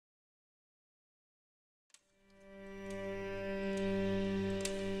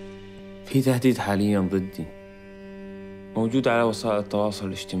في تهديد حالياً ضدي موجود على وسائل التواصل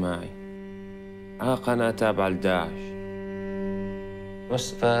الاجتماعي، على قناة تابعة لداعش.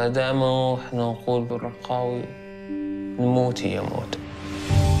 بس فدائما احنا نقول بالرقاوي نموت هي موت.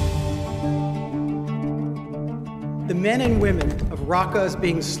 The men and women of Raqqa is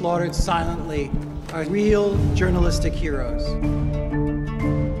being slaughtered silently are real journalistic heroes.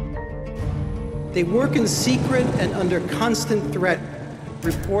 They work in secret and under constant threat,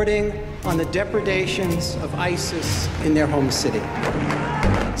 reporting on the depredations of ISIS in their home city.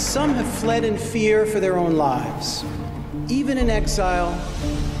 Some have fled in fear for their own lives. Even in exile,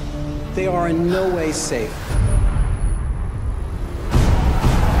 they are in no way safe.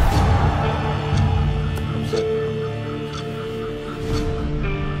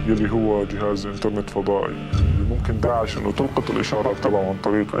 يلي هو جهاز انترنت فضائي اللي ممكن داعش انه تلقط الاشارات تبعه عن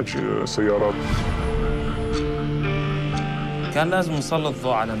طريق سيارات. كان لازم نسلط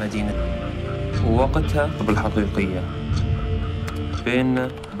الضوء على مدينة ووقتها بالحقيقية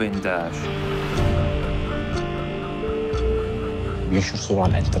بيننا وبين داعش. بينشر صور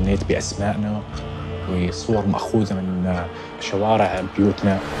على الانترنت باسمائنا وصور مأخوذة من شوارع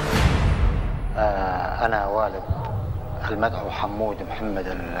بيوتنا. أنا والد المدعو حمود محمد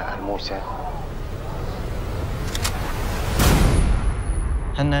الموسى.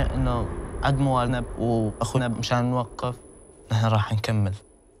 هنا إنه عدموا والدنا وأخونا مشان نوقف، نحن راح نكمل.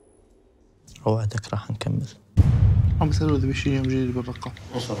 أوعدك راح نكمل. عم بيسألوا إذا بشي يوم جديد بالرقة.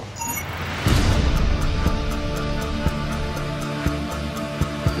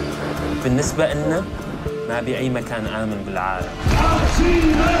 بالنسبة لنا ما بأي مكان آمن بالعالم.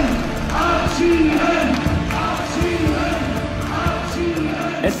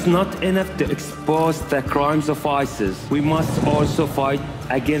 It's not enough to expose the crimes of ISIS. We must also fight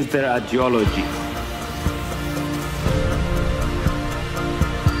against their ideology.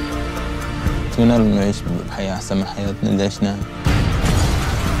 أتمنى لهم نعيش بحياة أحسن من حياتنا اللي عشناها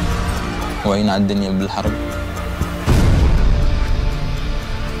وعين على الدنيا بالحرب.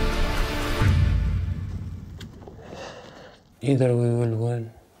 Either we will win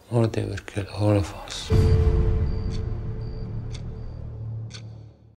or they will kill all of us.